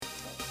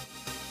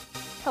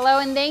Hello,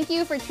 and thank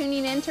you for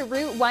tuning in to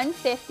Route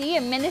 150,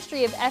 a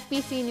ministry of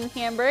FBC New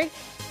Hamburg.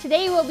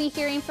 Today we'll be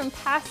hearing from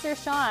Pastor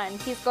Sean.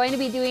 He's going to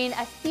be doing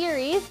a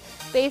series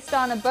based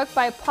on a book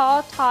by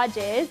Paul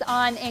Todges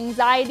on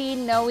anxiety,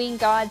 knowing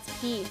God's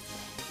peace.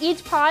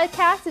 Each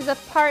podcast is a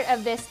part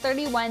of this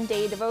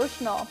 31-day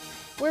devotional.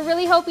 We're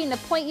really hoping to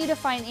point you to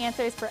find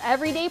answers for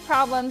everyday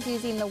problems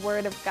using the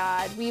Word of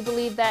God. We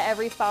believe that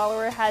every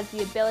follower has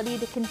the ability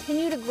to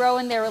continue to grow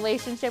in their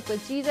relationship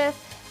with Jesus,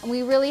 and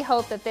we really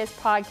hope that this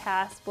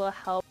podcast will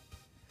help.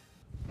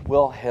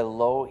 Well,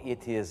 hello.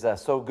 It is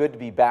so good to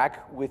be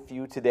back with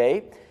you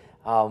today.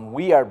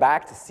 We are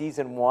back to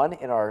season 1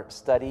 in our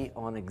study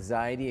on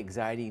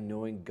anxiety,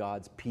 knowing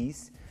God's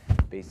peace,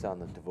 based on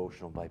the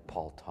devotional by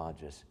Paul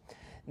Todges.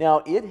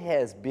 Now, it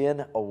has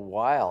been a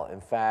while.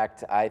 In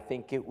fact, I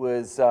think it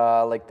was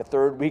like the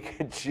third week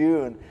of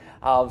June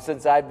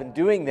since I've been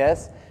doing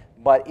this,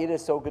 but it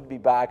is so good to be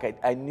back.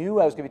 I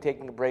knew I was going to be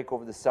taking a break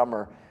over the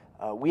summer.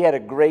 We had a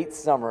great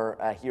summer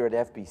here at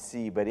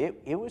FBC, but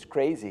it was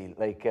crazy,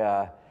 like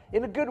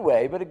in a good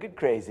way, but a good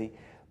crazy.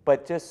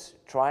 But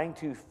just trying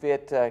to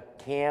fit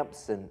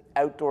camps and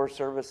outdoor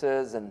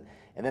services, and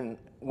then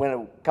went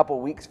a couple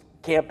of weeks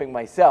camping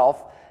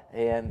myself,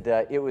 and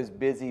it was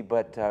busy,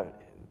 but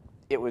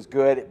it was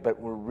good, but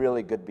we're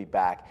really good to be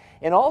back.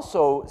 And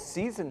also,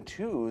 season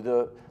 2,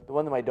 the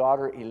one that my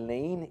daughter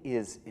Elaine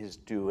is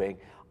doing,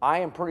 I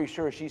am pretty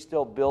sure she's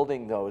still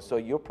building those, so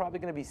you're probably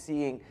going to be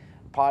seeing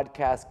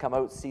podcasts come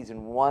out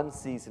season 1,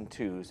 season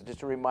 2. So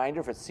just a reminder,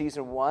 if it's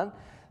season 1,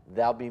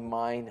 that'll be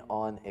mine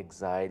on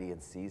anxiety,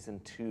 and season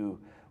 2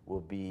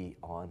 will be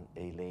on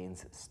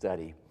Elaine's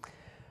study.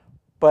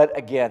 But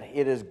again,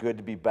 it is good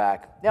to be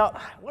back. Now,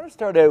 I want to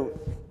start out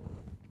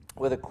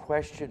with a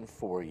question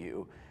for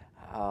you.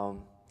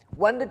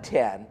 1 to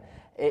 10,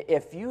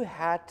 if you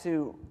had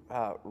to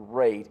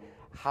rate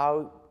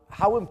how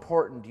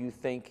important do you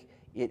think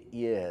it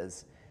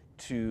is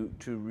to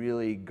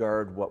really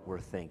guard what we're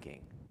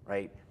thinking,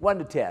 right? 1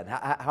 to 10,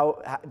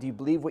 how do you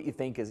believe what you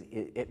think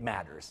it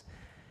matters?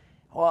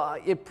 Well,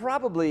 it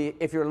probably,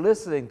 if you're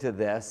listening to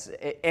this,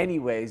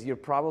 anyways, you're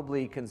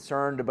probably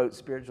concerned about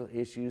spiritual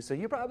issues, so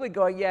you're probably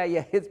going,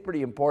 yeah, it's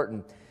pretty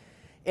important.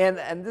 And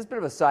this is a bit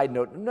of a side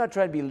note. I'm not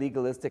trying to be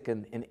legalistic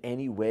in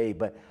any way,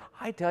 but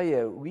I tell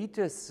you, we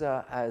just,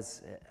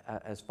 as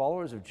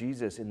followers of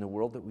Jesus in the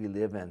world that we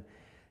live in,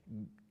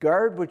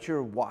 guard what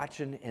you're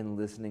watching and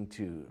listening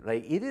to.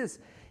 Right? It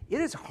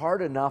is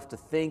hard enough to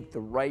think the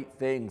right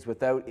things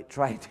without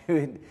trying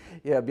to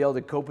be able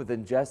to cope with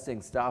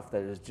ingesting stuff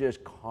that is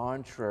just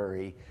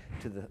contrary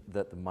to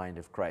the mind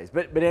of Christ.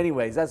 But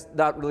anyways, that's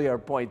not really our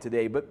point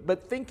today.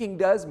 But thinking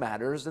does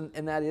matter,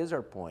 and that is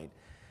our point.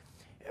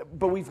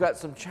 But we've got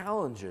some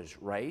challenges,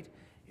 right?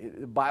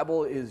 The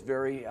Bible is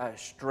very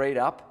straight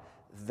up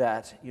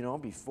that,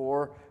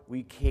 before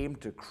we came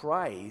to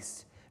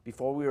Christ,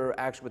 before we were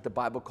actually what the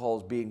Bible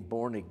calls being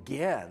born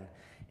again,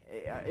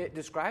 it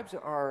describes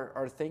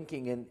our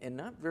thinking in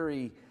not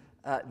very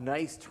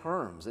nice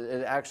terms.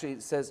 It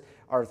actually says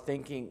our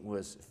thinking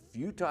was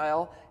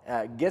futile.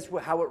 Guess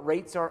how it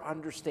rates our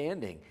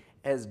understanding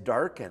as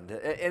darkened.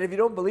 And if you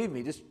don't believe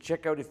me, just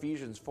check out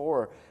Ephesians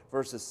 4,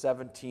 verses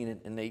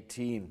 17 and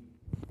 18.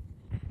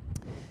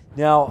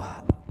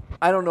 Now,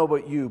 I don't know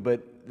about you,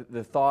 but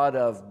the thought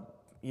of,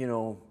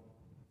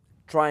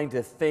 trying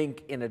to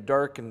think in a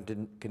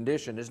darkened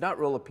condition is not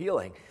real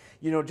appealing.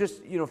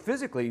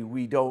 Physically,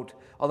 we don't,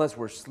 unless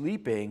we're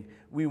sleeping,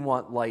 we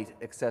want light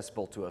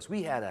accessible to us.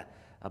 We had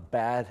a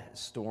bad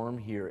storm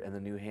here in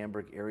the New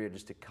Hamburg area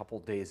just a couple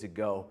days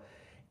ago.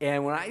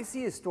 And when I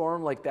see a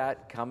storm like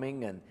that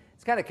coming, and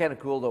it's kind of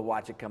cool to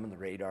watch it come in the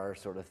radar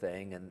sort of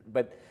thing,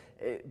 but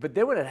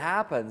then when it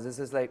happens, it's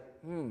just like,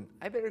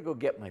 I better go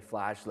get my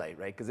flashlight,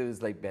 right? Because it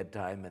was like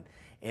bedtime,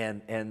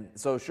 and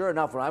so sure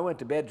enough, when I went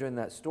to bed during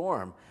that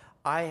storm,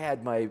 I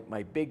had my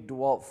big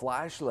DeWalt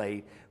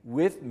flashlight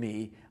with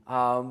me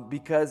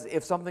because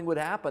if something would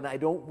happen, I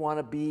don't want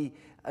to be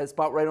a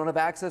spot where I don't have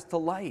access to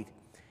light.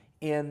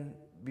 And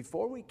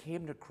before we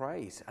came to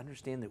Christ,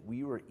 understand that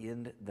we were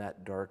in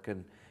that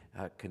darkened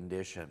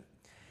condition.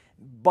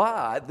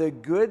 But the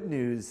good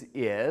news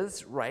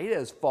is, right,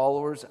 as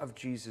followers of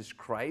Jesus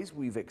Christ,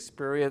 we've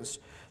experienced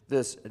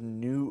this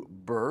new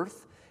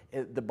birth.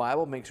 The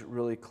Bible makes it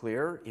really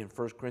clear in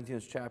 1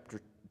 Corinthians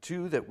chapter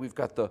 2 that we've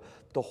got the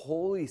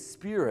Holy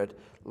Spirit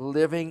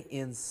living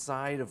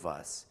inside of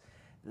us.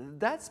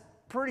 That's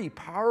pretty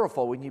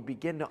powerful when you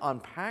begin to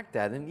unpack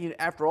that. And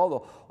after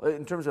all,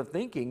 in terms of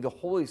thinking, the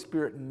Holy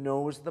Spirit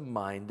knows the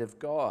mind of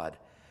God.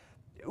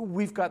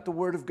 We've got the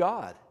Word of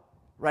God,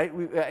 right?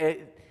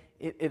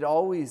 It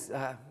always,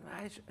 I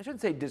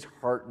shouldn't say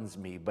disheartens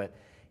me, but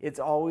it's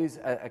always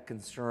a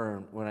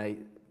concern when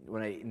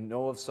I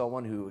know of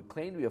someone who would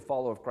claim to be a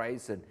follower of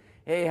Christ and,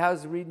 hey,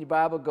 how's reading your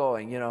Bible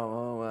going?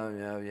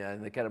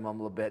 And they kind of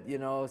mumble a bit,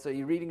 so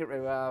you're reading it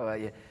right well,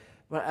 yeah.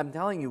 But I'm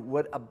telling you,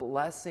 what a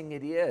blessing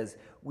it is.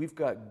 We've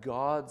got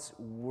God's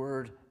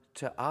Word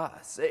to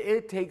us.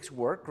 It takes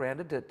work,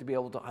 granted, to be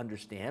able to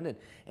understand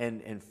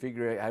and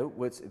figure out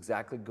what's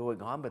exactly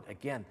going on. But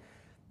again,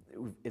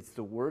 it's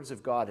the words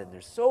of God, and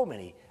there's so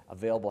many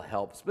available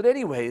helps. But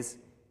anyways,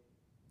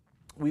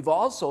 we've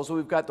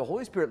got the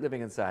Holy Spirit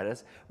living inside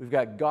us. We've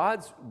got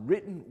God's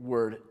written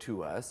word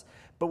to us,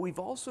 but we've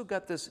also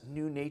got this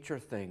new nature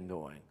thing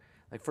going.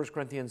 Like 1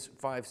 Corinthians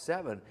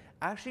 5:7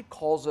 actually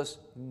calls us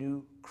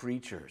new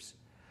creatures.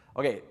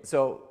 Okay,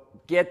 so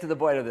get to the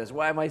point of this.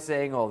 Why am I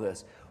saying all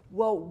this?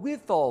 Well,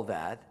 with all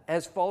that,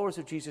 as followers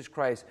of Jesus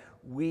Christ,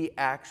 we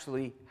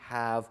actually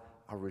have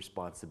a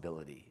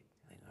responsibility.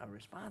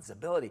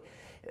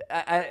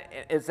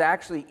 It's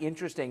actually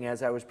interesting.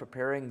 As I was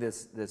preparing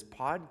this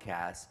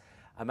podcast,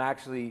 I'm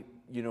actually,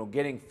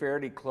 getting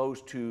fairly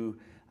close to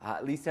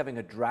at least having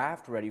a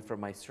draft ready for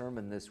my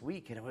sermon this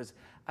week. And it was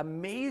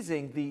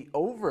amazing, the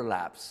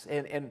overlaps.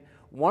 And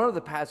one of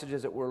the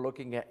passages that we're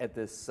looking at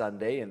this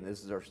Sunday, and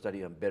this is our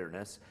study on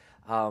bitterness,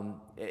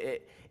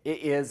 it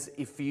is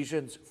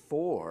Ephesians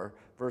 4,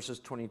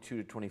 verses 22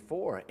 to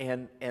 24.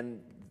 And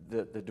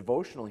the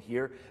devotional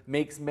here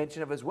makes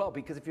mention of as well,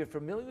 because if you're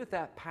familiar with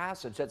that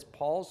passage, that's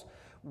Paul's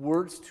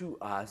words to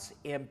us.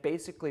 And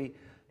basically,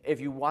 if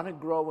you want to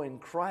grow in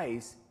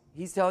Christ,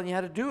 he's telling you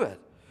how to do it,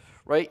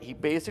 right? He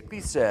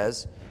basically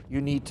says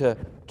you need to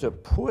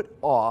put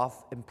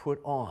off and put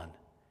on.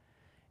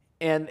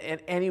 And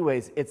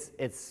anyways, it's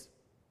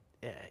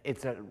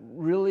a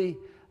really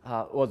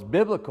it's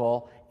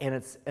biblical, and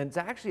it's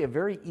actually a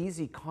very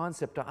easy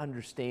concept to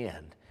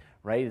understand,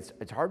 right?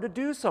 It's hard to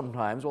do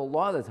sometimes, well, a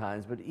lot of the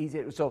times, but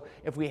easy. So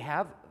if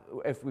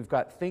we've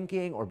got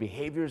thinking or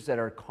behaviors that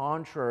are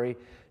contrary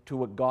to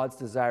what God's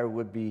desire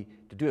would be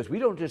to do us, we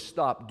don't just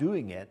stop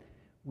doing it,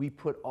 we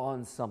put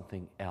on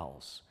something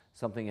else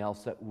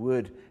that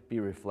would be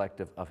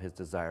reflective of his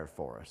desire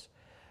for us.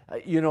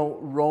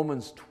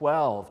 Romans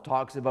 12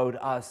 talks about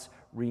us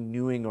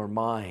renewing our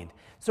mind.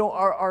 So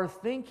our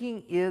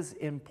thinking is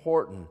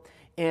important.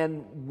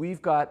 And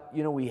we've got,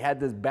 we had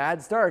this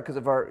bad start because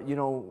of our,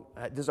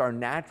 this is our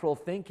natural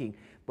thinking,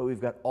 but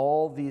we've got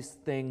all these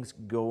things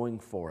going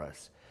for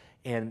us.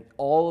 And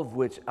all of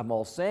which, I'm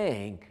all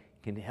saying,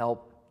 can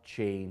help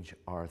change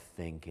our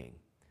thinking.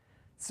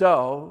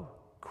 So,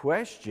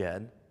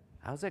 question,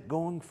 how's that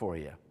going for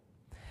you?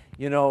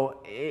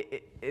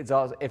 It's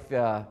also, if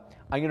I'm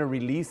going to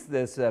release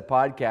this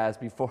podcast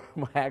before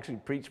I actually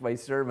preach my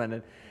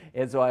sermon,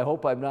 and so I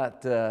hope I'm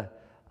not going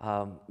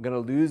to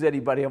lose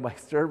anybody on my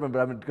sermon, but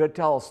I'm going to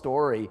tell a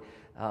story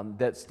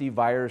that Steve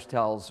Byers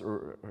tells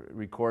or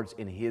records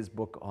in his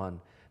book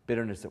on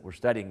bitterness that we're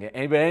studying. But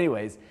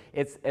anyways,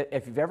 if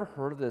you've ever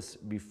heard of this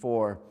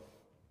before,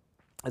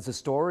 it's a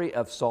story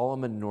of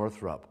Solomon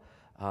Northup.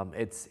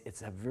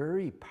 It's a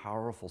very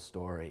powerful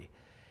story.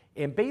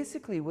 And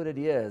basically what it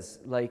is,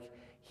 like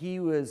he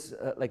was,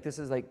 this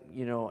is I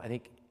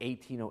think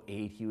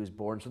 1808 he was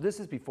born. So this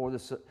is before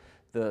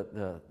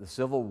the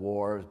Civil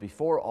War,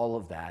 before all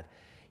of that.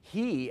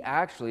 He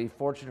actually,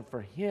 fortunate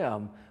for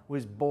him,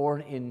 was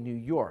born in New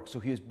York. So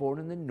he was born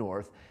in the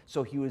North,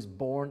 so he was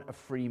born a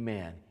free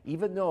man.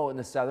 Even though in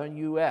the southern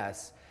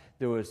U.S.,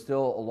 there was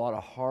still a lot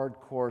of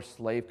hardcore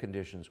slave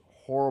conditions,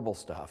 horrible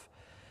stuff.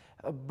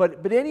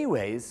 But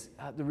anyways,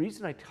 the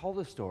reason I tell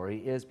the story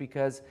is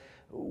because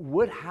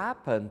what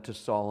happened to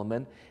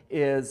Solomon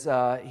is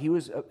he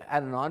was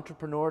an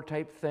entrepreneur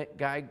type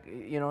guy.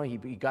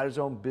 He got his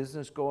own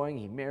business going.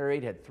 He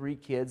married, had 3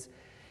 kids.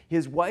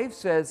 His wife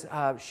says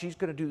she's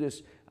going to do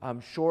this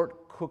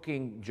short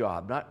cooking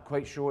job. Not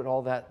quite sure what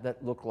all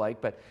that looked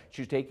like, but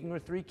she was taking her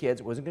 3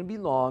 kids. It wasn't going to be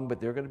long, but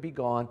they're going to be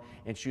gone,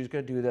 and she was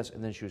going to do this,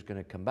 and then she was going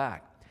to come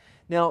back.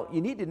 Now,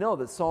 you need to know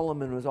that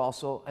Solomon was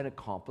also an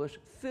accomplished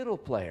fiddle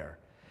player.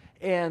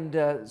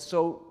 And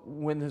so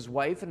when his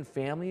wife and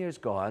family is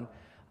gone,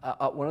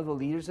 one of the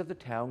leaders of the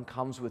town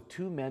comes with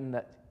 2 men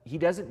that he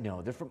doesn't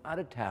know. They're from out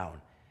of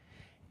town.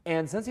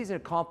 And since he's an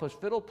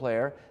accomplished fiddle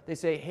player, they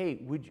say, hey,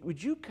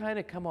 would you kind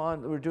of come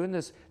on? We're doing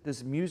this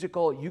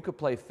musical. You could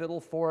play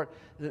fiddle for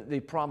it. They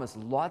promise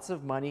lots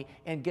of money.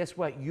 And guess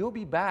what? You'll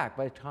be back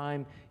by the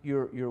time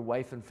your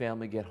wife and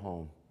family get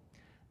home.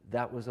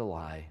 That was a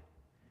lie.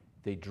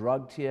 They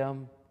drugged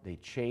him, they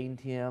chained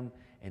him,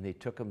 and they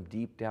took him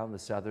deep down the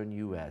southern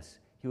U.S.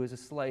 He was a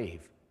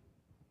slave,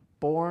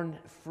 born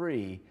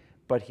free,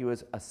 but he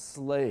was a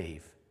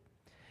slave.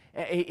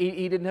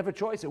 He didn't have a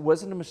choice. It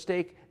wasn't a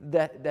mistake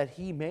that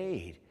he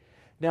made.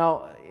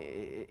 Now,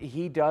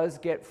 he does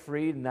get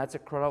freed, and that's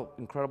an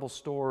incredible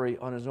story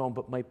on his own.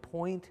 But my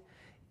point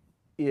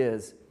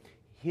is,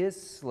 his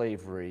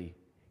slavery,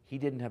 he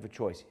didn't have a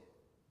choice.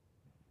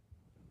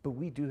 But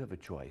we do have a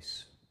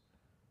choice,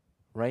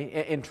 right?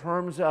 In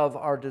terms of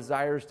our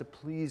desires to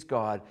please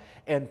God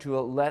and to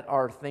let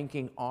our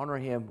thinking honor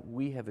Him,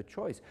 we have a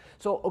choice.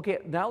 So, okay,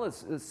 now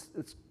let's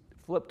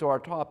flip to our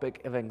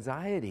topic of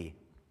anxiety.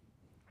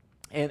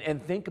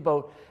 And think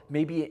about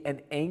maybe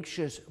an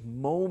anxious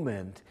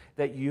moment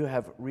that you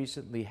have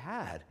recently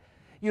had.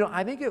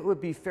 I think it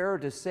would be fair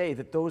to say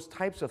that those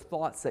types of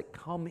thoughts that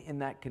come in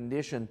that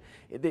condition,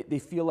 they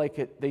feel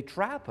like they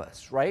trap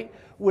us, right?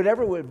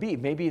 Whatever it would be.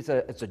 Maybe it's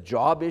a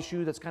job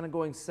issue that's kind of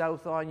going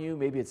south on you.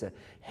 Maybe it's a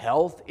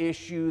health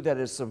issue that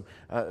is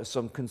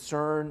some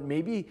concern.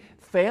 Maybe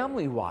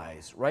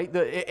family-wise, right?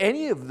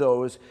 Any of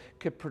those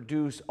could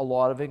produce a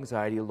lot of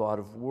anxiety, a lot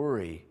of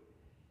worry.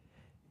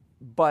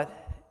 But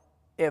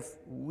if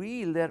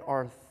we let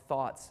our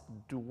thoughts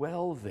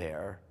dwell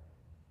there,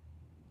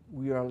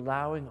 we are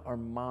allowing our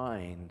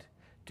mind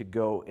to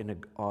go in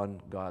an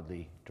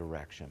ungodly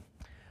direction.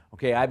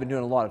 Okay, I've been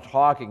doing a lot of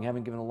talking,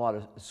 haven't given a lot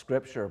of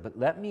scripture, but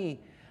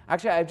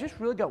I've just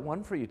really got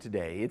one for you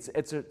today.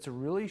 It's a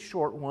really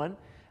short one.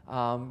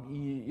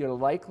 You're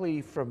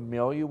likely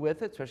familiar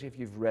with it, especially if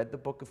you've read the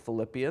book of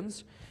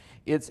Philippians.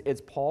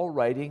 It's Paul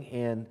writing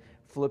in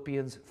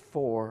Philippians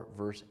 4,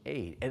 verse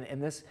 8.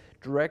 And this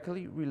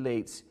directly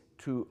relates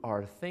to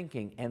our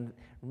thinking. And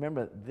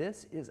remember,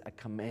 this is a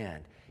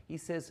command. He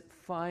says,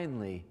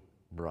 finally,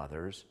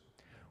 brothers,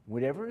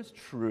 whatever is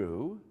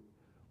true,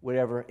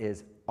 whatever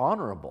is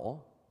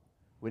honorable,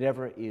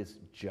 whatever is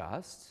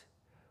just,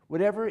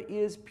 whatever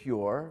is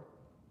pure,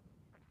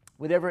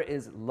 whatever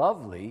is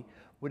lovely,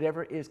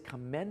 whatever is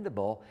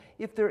commendable,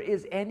 if there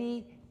is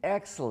any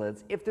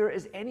excellence, if there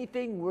is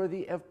anything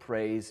worthy of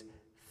praise,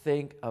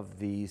 think of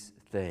these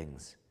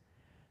things.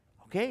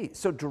 Okay,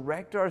 so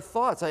direct our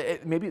thoughts.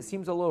 Maybe it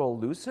seems a little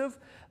elusive,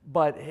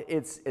 but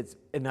it's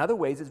in other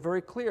ways, it's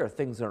very clear.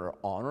 Things that are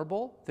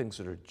honorable, things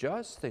that are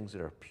just, things that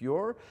are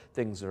pure,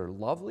 things that are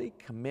lovely,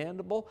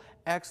 commendable,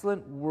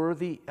 excellent,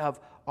 worthy of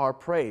our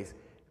praise.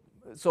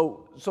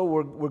 So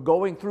we're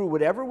going through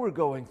whatever we're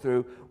going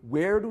through.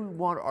 Where do we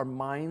want our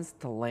minds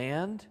to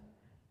land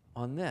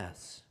on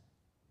this?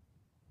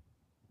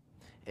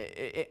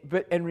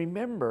 And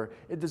remember,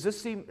 is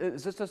this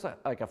just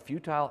like a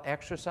futile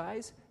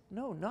exercise?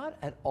 No, not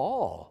at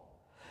all.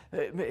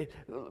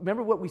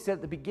 Remember what we said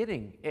at the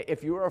beginning.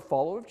 If you are a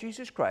follower of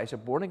Jesus Christ, a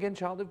born-again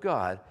child of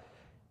God,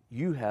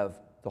 you have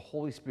the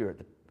Holy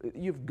Spirit.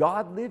 You have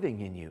God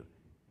living in you.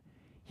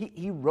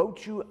 He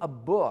wrote you a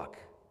book,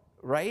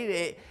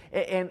 right?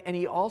 And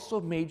He also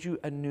made you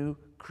a new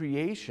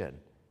creation.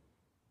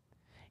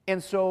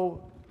 And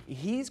so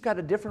He's got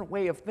a different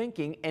way of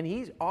thinking, and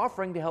He's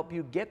offering to help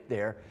you get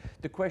there.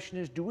 The question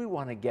is, do we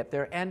want to get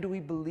there, and do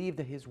we believe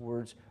that His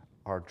words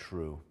are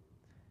true?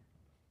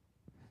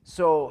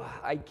 So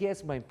I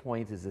guess my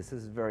point is this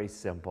is very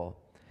simple.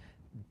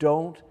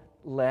 Don't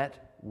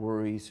let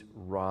worries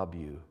rob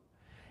you.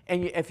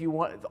 And if you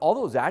want all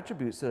those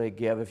attributes that I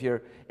give, if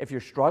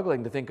you're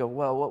struggling to think of,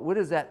 well, what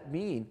does that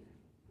mean?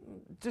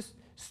 Just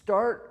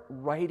start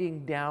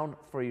writing down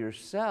for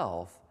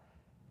yourself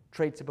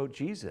traits about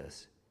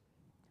Jesus.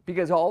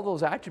 Because all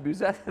those attributes,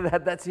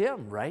 that's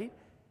Him, right?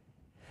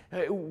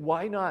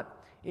 Why not?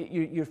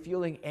 You're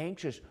feeling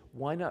anxious.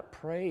 Why not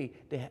pray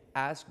to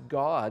ask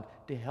God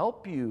to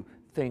help you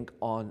think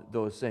on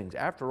those things?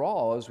 After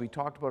all, as we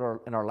talked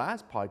about in our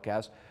last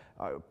podcast,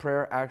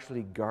 prayer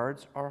actually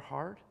guards our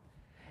heart.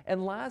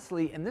 And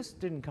lastly, and this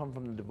didn't come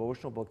from the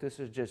devotional book, this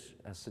is just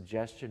a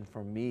suggestion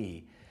from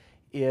me,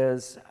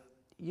 is,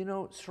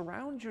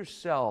 surround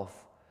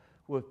yourself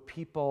with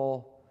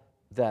people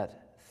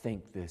that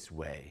think this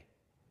way.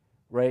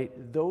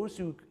 Right? Those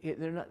who,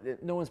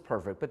 no one's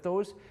perfect, but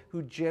those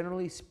who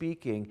generally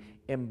speaking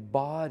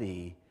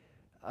embody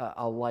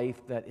a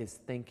life that is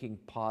thinking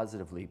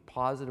positively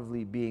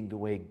being the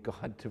way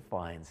God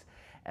defines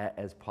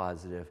as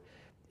positive.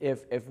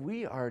 If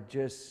we are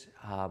just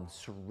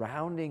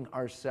surrounding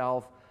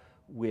ourselves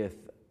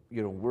with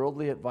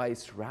worldly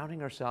advice,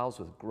 surrounding ourselves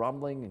with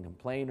grumbling and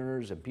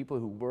complainers and people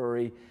who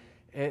worry,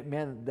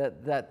 man,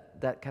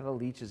 that kind of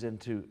leaches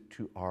into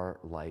our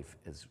life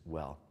as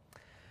well.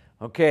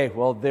 Okay,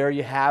 well, there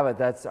you have it.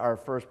 That's our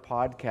first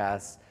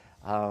podcast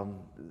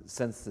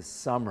since the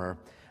summer.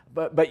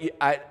 But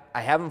I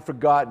haven't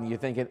forgotten. You're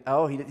thinking,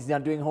 oh, he's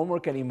not doing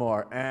homework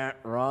anymore.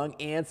 Wrong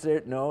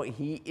answer. No,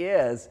 he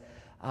is.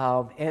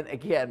 And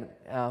again,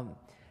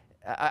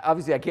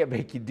 obviously I can't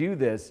make you do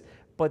this,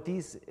 but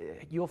these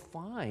you'll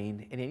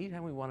find, and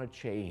anytime we want to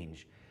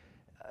change,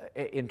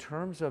 in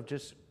terms of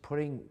just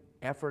putting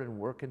effort and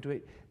work into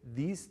it,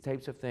 these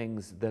types of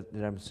things that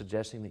I'm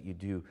suggesting that you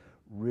do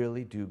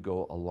really do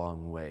go a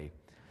long way.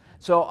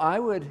 So I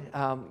would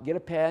get a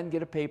pen,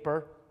 get a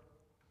paper,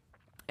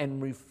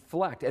 and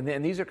reflect.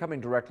 And these are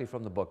coming directly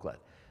from the booklet.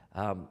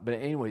 But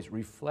anyways,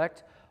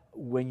 reflect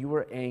when you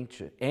were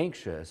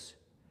anxious,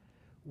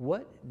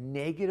 what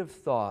negative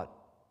thought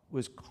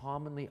was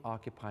commonly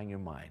occupying your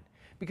mind?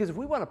 Because if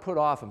we want to put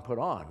off and put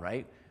on,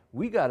 right,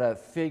 we got to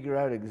figure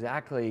out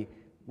exactly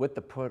what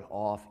the put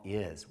off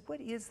is. What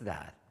is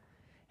that?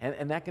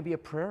 And that can be a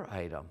prayer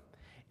item.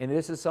 And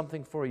this is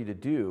something for you to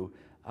do.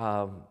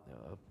 Paul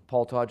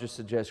Todger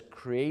suggests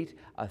create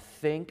a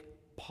think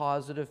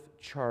positive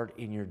chart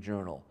in your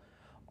journal.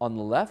 On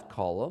the left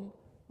column,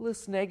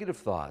 list negative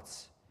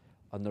thoughts.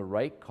 On the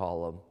right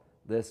column,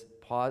 list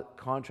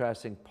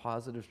contrasting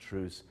positive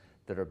truths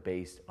that are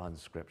based on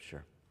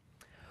Scripture.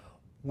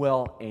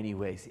 Well,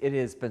 anyways, it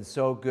has been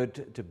so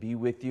good to be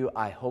with you.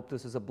 I hope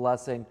this is a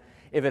blessing.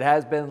 If it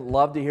has been,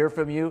 love to hear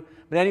from you.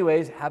 But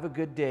anyways, have a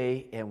good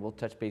day, and we'll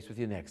touch base with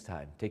you next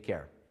time. Take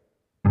care.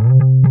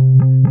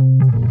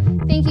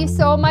 Thank you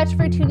so much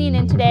for tuning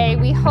in today.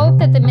 We hope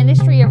that the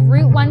ministry of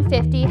Route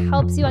 150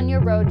 helps you on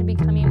your road to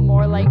becoming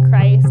more like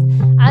Christ.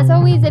 As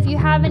always, if you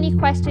have any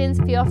questions,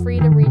 feel free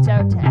to reach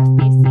out to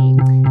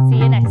FBC.